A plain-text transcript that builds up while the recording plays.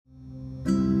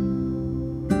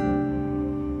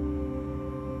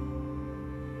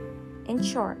In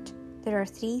short, there are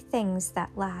three things that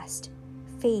last: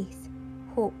 faith,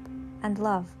 hope, and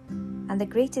love. And the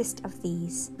greatest of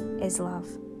these is love.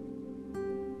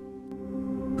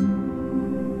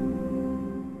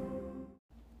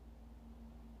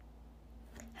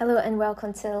 Hello and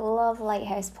welcome to the Love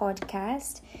Lighthouse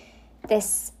podcast.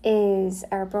 This is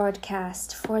our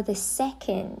broadcast for the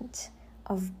 2nd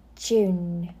of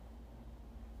June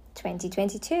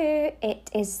 2022.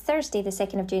 It is Thursday, the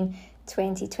 2nd of June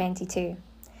 2022.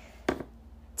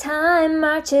 Time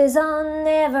marches on,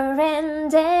 never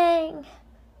ending.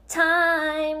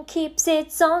 Time keeps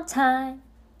its own time.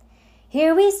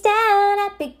 Here we stand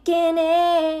at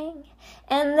beginning,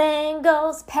 and then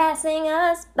goes passing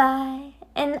us by.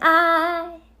 And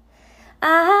I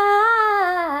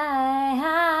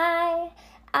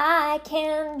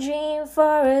can dream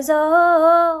for us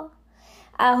all.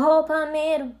 I hope I'm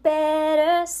in a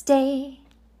better state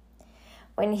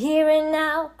when here and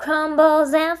now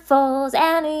crumbles and falls,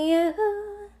 and you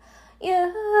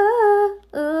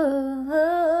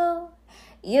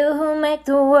who make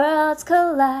the worlds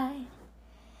collide.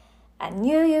 I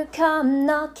knew you'd come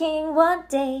knocking one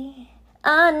day,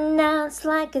 unannounced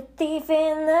like a thief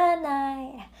in the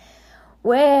night.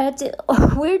 Where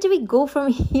do we go from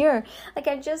here? Like,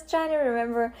 I'm just trying to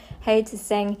remember how to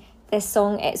sing this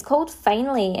song. It's called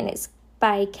Finally, and it's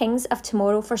by Kings of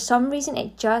Tomorrow. For some reason,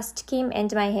 it just came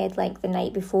into my head like the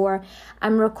night before.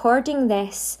 I'm recording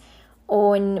this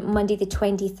on Monday the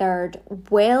 23rd,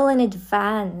 well in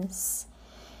advance.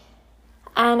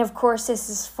 And of course,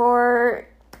 this is for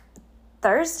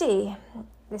Thursday,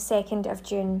 the 2nd of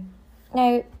June.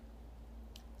 Now,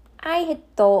 I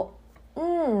had thought,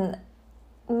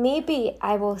 maybe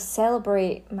I will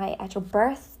celebrate my actual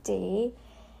birthday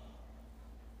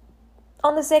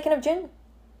on the 2nd of June,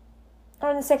 or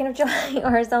on the 2nd of July,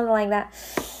 or something like that.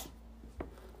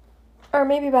 Or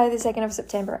maybe by the 2nd of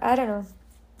September, I don't know.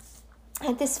 I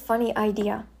had this funny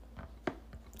idea.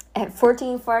 At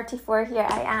 14:44, here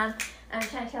I am. I'm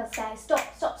trying to tell Sky,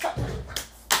 stop.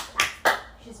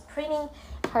 She's preening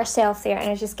herself there,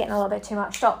 and it's just getting a little bit too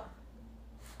much. Stop.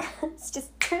 It's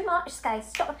just too much, Sky.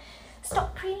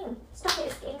 Stop preening. Stop it.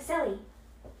 It's getting silly.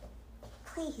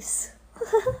 Please.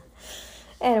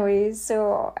 Anyway,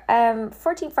 so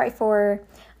 14:44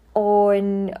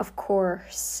 on, of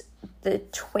course, the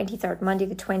 23rd, Monday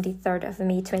the 23rd of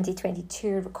May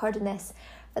 2022. Recording this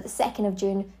for the 2nd of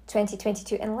June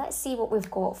 2022, and let's see what we've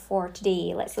got for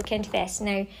today. Let's look into this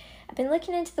now. I've been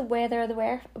looking into the weather.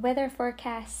 The weather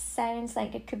forecast sounds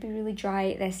like it could be really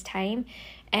dry at this time.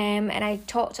 And I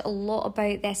talked a lot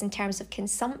about this in terms of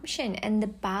consumption and the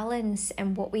balance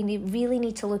and what we really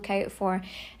need to look out for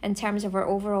in terms of our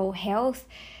overall health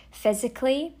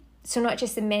physically. So not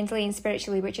just the mentally and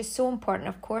spiritually, which is so important.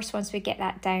 Of course, once we get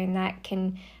that down, that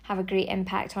can have a great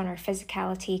impact on our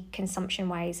physicality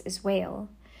consumption-wise as well.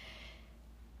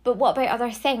 But what about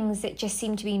other things that just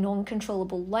seem to be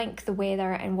non-controllable, like the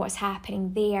weather and what's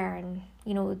happening there, and,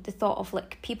 you know, the thought of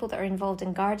like people that are involved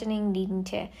in gardening needing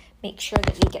to make sure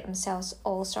that they get themselves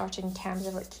all sorted in terms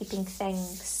of like keeping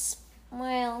things,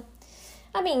 well,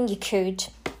 I mean, you could,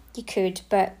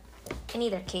 but in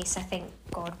either case, I think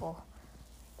God will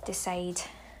decide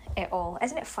it all.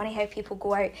 Isn't it funny how people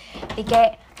go out, they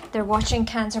get their watering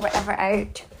cans or whatever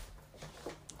out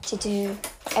to do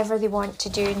whatever they want to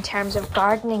do in terms of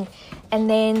gardening, and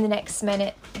then the next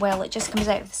minute, well, it just comes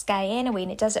out of the sky anyway,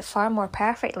 and it does it far more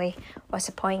perfectly. What's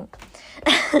the point?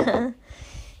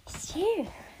 So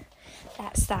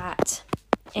that's that.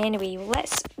 Anyway,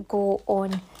 let's go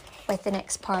on with the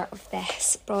next part of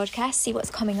this broadcast, see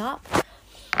what's coming up.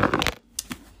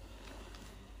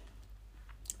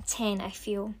 10, I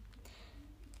feel.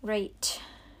 Right.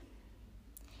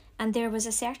 And there was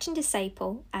a certain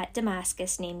disciple at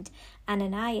Damascus named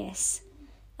Ananias.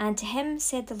 And to him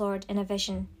said the Lord in a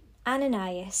vision,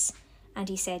 Ananias. And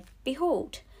he said,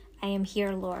 Behold, I am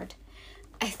here, Lord.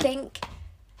 I think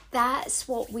that's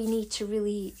what we need to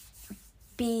really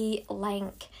be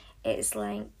like. It's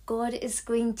like God is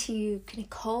going to kind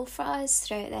of call for us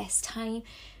throughout this time.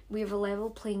 We have a level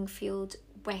playing field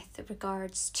with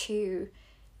regards to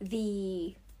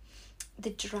the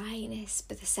dryness,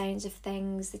 but the sounds of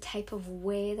things, the type of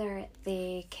weather,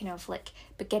 the kind of like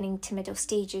beginning to middle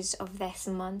stages of this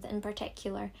month in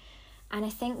particular. And I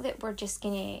think that we're just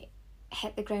going to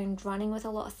hit the ground running with a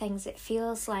lot of things. It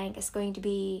feels like it's going to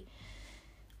be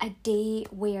a day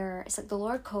where it's like the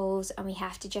Lord calls and we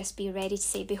have to just be ready to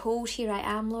say, Behold, here I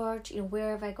am, Lord. You know,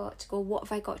 where have I got to go? What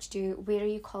have I got to do? Where are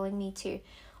you calling me to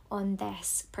on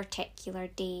this particular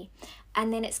day?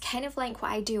 And then it's kind of like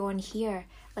what I do on here.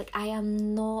 Like, I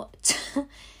am not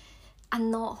I'm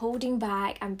not holding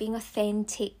back. I'm being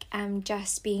authentic. I'm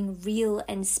just being real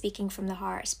and speaking from the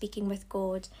heart, speaking with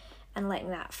God and letting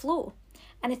that flow.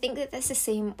 And I think that that's the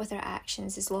same with our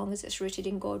actions. As long as it's rooted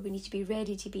in God, we need to be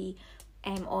ready to be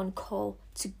on call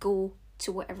to go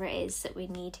to whatever it is that we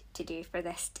need to do for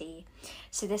this day.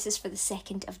 So this is for the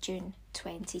 2nd of June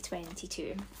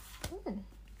 2022.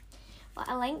 Well,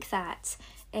 I like that,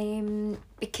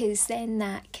 because then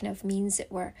that kind of means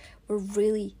that we're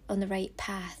really on the right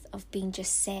path of being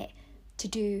just set to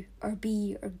do or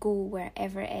be or go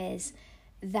wherever it is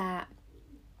that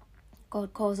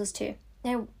God calls us to.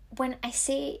 Now, when I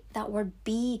say that word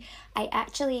be, I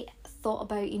actually thought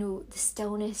about, the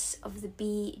stillness of the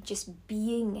bee just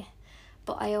being,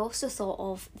 but I also thought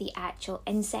of the actual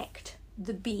insect,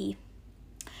 the bee.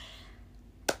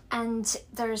 And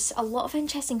there's a lot of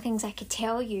interesting things I could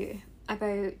tell you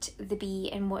about the bee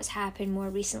and what's happened more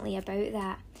recently about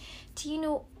that. Do you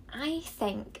know, I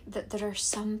think that there are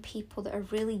some people that are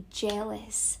really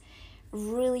jealous,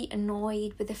 really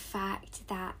annoyed with the fact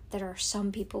that there are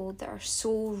some people that are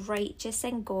so righteous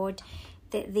in God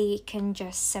that they can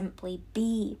just simply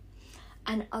be,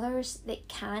 and others that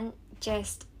can't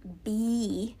just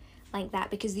be like that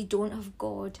because they don't have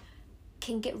God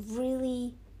can get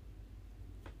really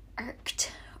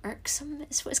irksome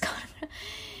is what it's called,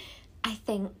 I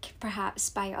think, perhaps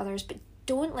by others. But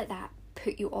don't let that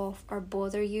put you off or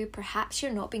bother you. Perhaps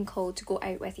you're not being called to go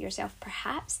out with yourself.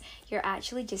 Perhaps you're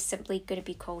actually just simply going to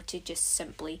be called to just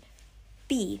simply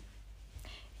be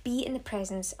in the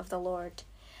presence of the Lord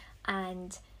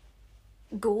and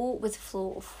go with the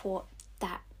flow of what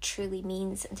that truly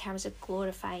means in terms of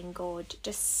glorifying God.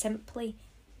 Just simply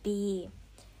be.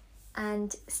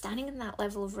 And standing in that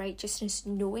level of righteousness,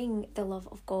 knowing the love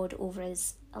of God over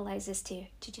us, allows us to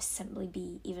just simply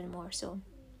be even more so.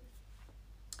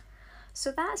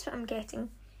 So that's what I'm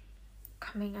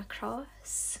coming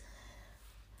across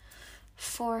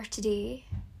for today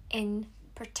in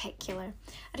particular. And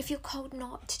I feel called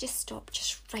not to just stop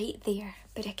just right there,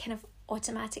 but I kind of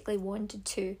automatically wanted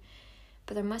to.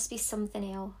 But there must be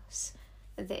something else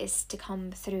that is to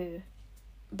come through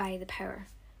by the power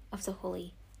of the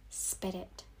Holy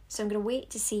Spirit. So I'm going to wait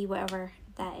to see whatever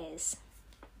that is.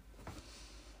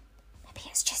 Maybe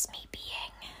it's just me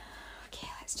being. Okay,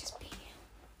 let's just be.